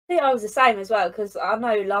think I was the same as well, because I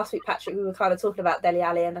know last week, Patrick, we were kind of talking about Dele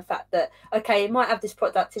Alli and the fact that, okay, he might have this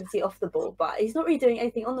productivity off the ball, but he's not really doing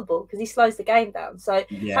anything on the ball because he slows the game down. So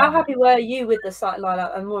how happy were you with the starting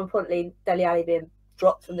lineup, and more importantly, Dele Alli being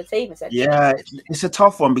dropped from the team, essentially? Yeah, it's a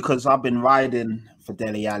tough one because I've been riding for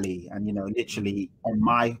Dele Alli, and literally on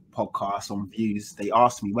my podcast on Views, they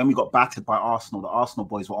asked me when we got battered by Arsenal. The Arsenal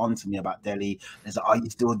boys were on to me about Dele. They're like, "Are you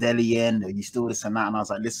still Dele in? Are you still this and that?" And I was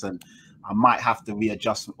like, "Listen, I might have to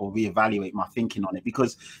readjust or reevaluate my thinking on it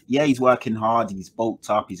because, yeah, he's working hard. He's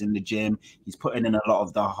bulked up. He's in the gym. He's putting in a lot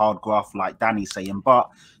of the hard graft, like Danny's saying,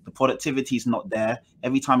 but the productivity is not there.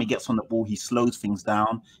 Every time he gets on the ball, he slows things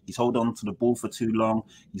down. He's holding on to the ball for too long.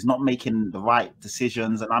 He's not making the right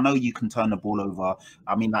decisions. And I know you can turn the ball over.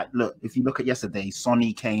 I mean, like, look, if you look at yesterday,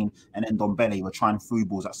 Sonny, Kane, and End Of Dele were trying through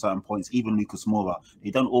balls at certain points. Even Lucas Moura,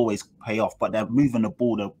 they don't always pay off, but they're moving the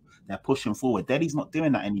ball. They're pushing forward. Dele's not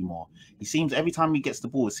doing that anymore. He seems every time he gets the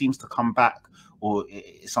ball, it seems to come back or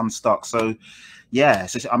it's unstuck. So, yeah,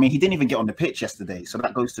 I mean, he didn't even get on the pitch yesterday. So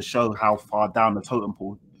that goes to show how far down the totem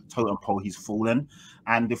pole he's fallen.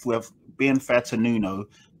 And if we're being fair to Nuno,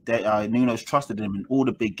 Nuno's trusted him in all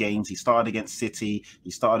the big games. He started against City,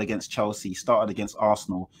 he started against Chelsea, he started against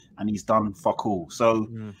Arsenal, and he's done fuck all. So,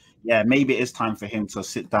 yeah, maybe it is time for him to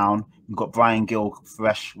sit down. We've got Brian Gill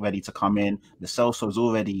fresh, ready to come in. The Celso's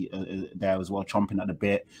already there as well, chomping at the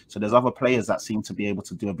bit. So there's other players that seem to be able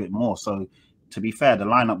to do a bit more. So to be fair, the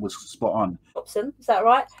lineup was spot on. Robson, is that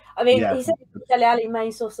right? I mean, he said Dele Alli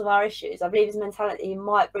main source of our issues. I believe his mentality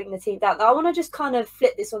might bring the team down. Now, I want to just kind of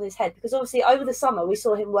flip this on his head because obviously over the summer we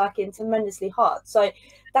saw him working tremendously hard. So,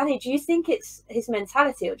 Danny, do you think it's his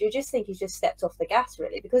mentality, or do you just think he's just stepped off the gas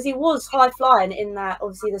really? Because he was high flying in that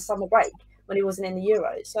obviously the summer break when he wasn't in the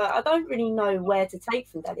Euros. So I don't really know where to take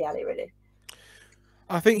from Dele Alli really.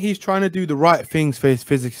 I think he's trying to do the right things for his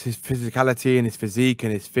physicality and his physique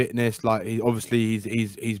and his fitness. Like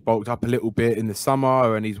he's bulked up a little bit in the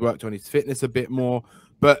summer and he's worked on his fitness a bit more.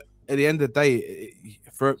 But at the end of the day,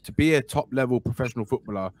 to be a top level professional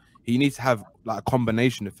footballer, he needs to have like a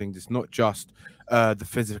combination of things. It's not just the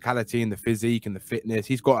physicality and the physique and the fitness.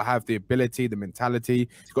 He's got to have the ability, the mentality.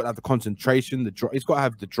 He's got to have the concentration. He's got to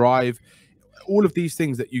have the drive. All of these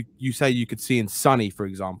things that you say you could see in Sonny, for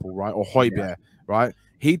example, right, or Højbjerg, right?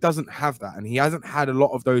 He doesn't have that, and he hasn't had a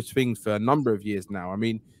lot of those things for a number of years now. I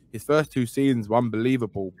mean, his first two seasons were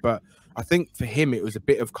unbelievable, but I think for him it was a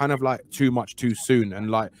bit of kind of like too much too soon,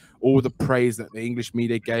 and like all the praise that the English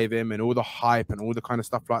media gave him and all the hype and all the kind of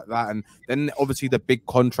stuff like that, and then obviously the big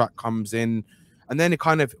contract comes in, and then it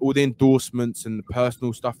kind of all the endorsements and the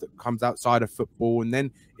personal stuff that comes outside of football, and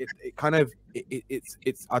then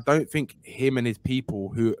it's I don't think him and his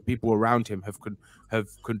people around him have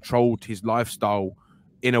controlled his lifestyle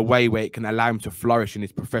in a way where it can allow him to flourish in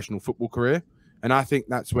his professional football career. And I think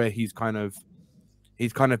that's where he's kind of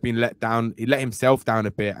been let down. He let himself down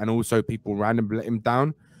a bit, and also people around him let him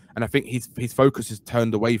down. And I think his focus has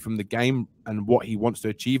turned away from the game and what he wants to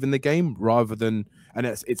achieve in the game, rather than, and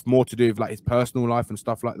it's more to do with like his personal life and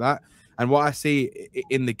stuff like that. And what I see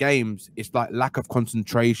in the games, it's like lack of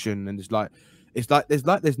concentration, and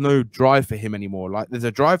there's no drive for him anymore. Like there's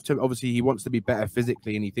a drive to, obviously he wants to be better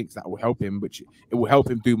physically, and he thinks that will help him, which it will help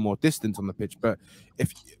him do more distance on the pitch. But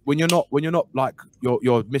when you're not like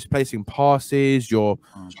you're misplacing passes, you're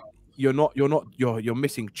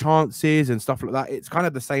missing chances and stuff like that. It's kind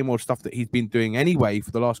of the same old stuff that he's been doing anyway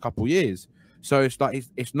for the last couple of years. So it's like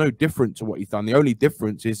it's no different to what he's done. The only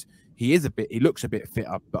difference is he looks a bit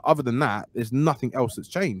fitter, but other than that, there's nothing else that's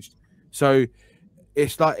changed. So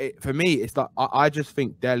it's like, for me, it's like I just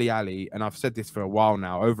think Dele Alli, and I've said this for a while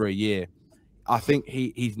now, over a year, I think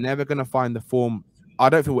he's never going to find the form. I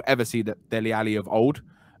don't think we'll ever see the Dele Alli of old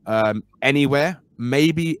anywhere.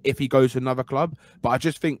 Maybe if he goes to another club, but I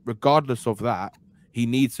just think regardless of that, he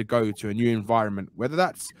needs to go to a new environment, whether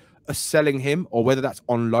that's selling him or whether that's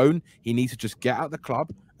on loan. He needs to just get out of the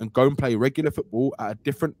club and go and play regular football at a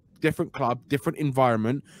different club, different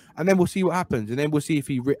environment, and then we'll see what happens. And then we'll see if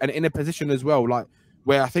and in a position as well, like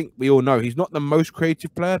where I think we all know he's not the most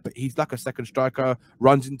creative player, but he's like a second striker,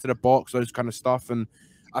 runs into the box, those kind of stuff. And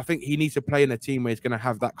I think he needs to play in a team where he's going to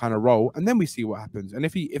have that kind of role, and then we see what happens. And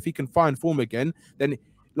if he can find form again, then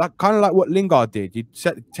like kind of like what Lingard did, you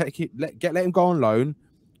let him go on loan,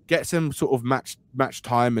 get some sort of match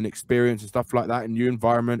time and experience and stuff like that in new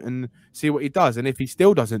environment, and see what he does. And if he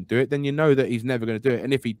still doesn't do it, then you know that he's never going to do it.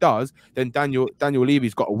 And if he does, then Daniel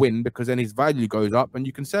Levy's got to win, because then his value goes up and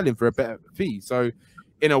you can sell him for a better fee. So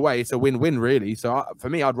in a way, it's a win-win, really. So for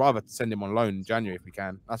me, I'd rather send him on loan in January if we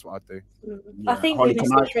can. That's what I'd do. Yeah. I think Hollie,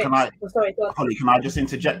 can I just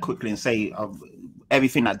interject quickly and say,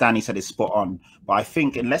 everything that Danny said is spot on. But I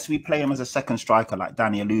think unless we play him as a second striker, like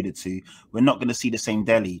Danny alluded to, we're not going to see the same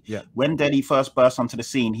Dele. Yeah. When Dele first burst onto the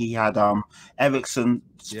scene, he had Eriksen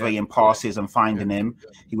spraying passes and finding him.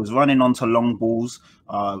 He was running onto long balls,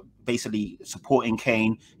 basically supporting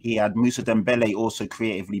Kane. He had Moussa Dembele also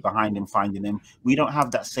creatively behind him, finding him. We don't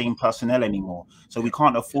have that same personnel anymore. So we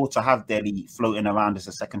can't afford to have Dele floating around as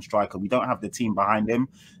a second striker. We don't have the team behind him.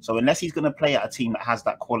 So unless he's going to play at a team that has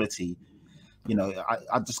that quality, you know,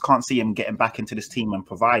 I just can't see him getting back into this team and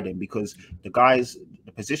providing, because the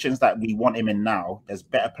positions that we want him in now, there's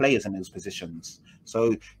better players in those positions.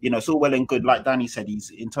 So, you know, it's all well and good. Like Danny said,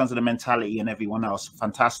 he's, in terms of the mentality and everyone else,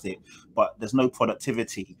 fantastic, but there's no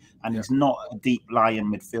productivity. And he's not a deep lying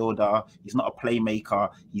midfielder. He's not a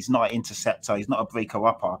playmaker. He's not an interceptor. He's not a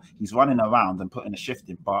breaker-upper. He's running around and putting a shift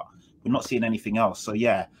in, but we're not seeing anything else. So,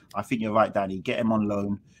 yeah, I think you're right, Danny. Get him on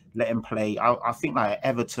loan. Let him play. I think like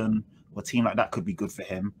Everton or a team like that could be good for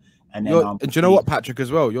him. And then, and do you know what, Patrick,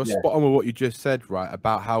 as well? You're spot on with what you just said, right?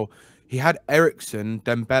 About how he had Eriksen,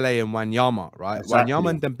 Dembele, and Wanyama, right? Exactly. Wanyama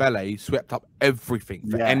and Dembele swept up everything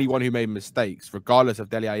for anyone who made mistakes, regardless of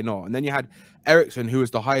Dele Alli or not. And then you had Eriksen, who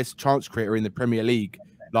was the highest chance creator in the Premier League,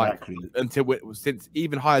 like since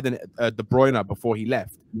even higher than De Bruyne before he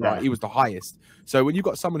left. Right, he was the highest. So when you've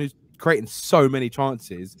got someone who's creating so many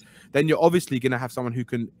chances, then you're obviously going to have someone who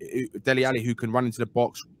can, Dele Alli, who can run into the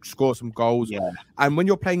box, score some goals. And when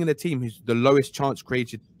you're playing in a team who's the lowest chance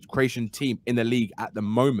creation team in the league at the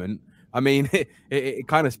moment, I mean, it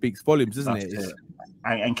kind of speaks volumes, doesn't it?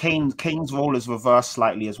 And Kane's role is reversed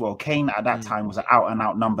slightly as well. Kane at that time was an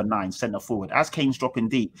out-and-out number 9 centre forward. As Kane's dropping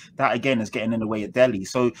deep, that again is getting in the way of Dele.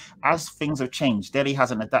 So as things have changed, Dele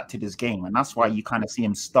hasn't adapted his game, and that's why you kind of see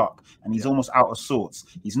him stuck, and he's almost out of sorts.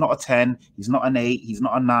 He's not a 10, he's not an 8, he's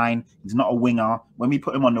not a 9, he's not a winger. When we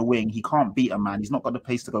put him on the wing, he can't beat a man. He's not got the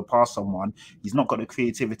pace to go past someone. He's not got the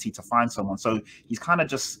creativity to find someone. So he's kind of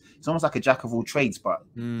just, it's almost like a jack of all trades, but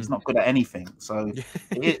he's not good at anything. So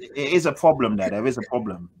it is a problem there. There is a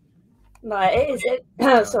problem. No, it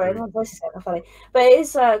is. Sorry, my voice is getting funny. But it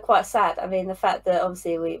is quite sad. I mean, the fact that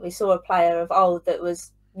obviously we saw a player of old that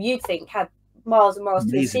was, you'd think, had miles and miles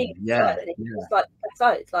to the sea. It's like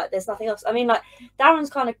plateaued. Like there's nothing else. I mean, like Darren's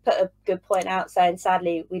kind of put a good point out, saying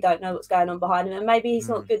sadly we don't know what's going on behind him, and maybe he's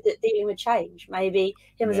not good at dealing with change. Maybe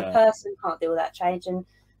him as a person can't deal with that change, and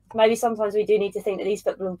maybe sometimes we do need to think that these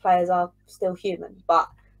football players are still human. But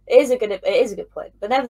it is a good point. But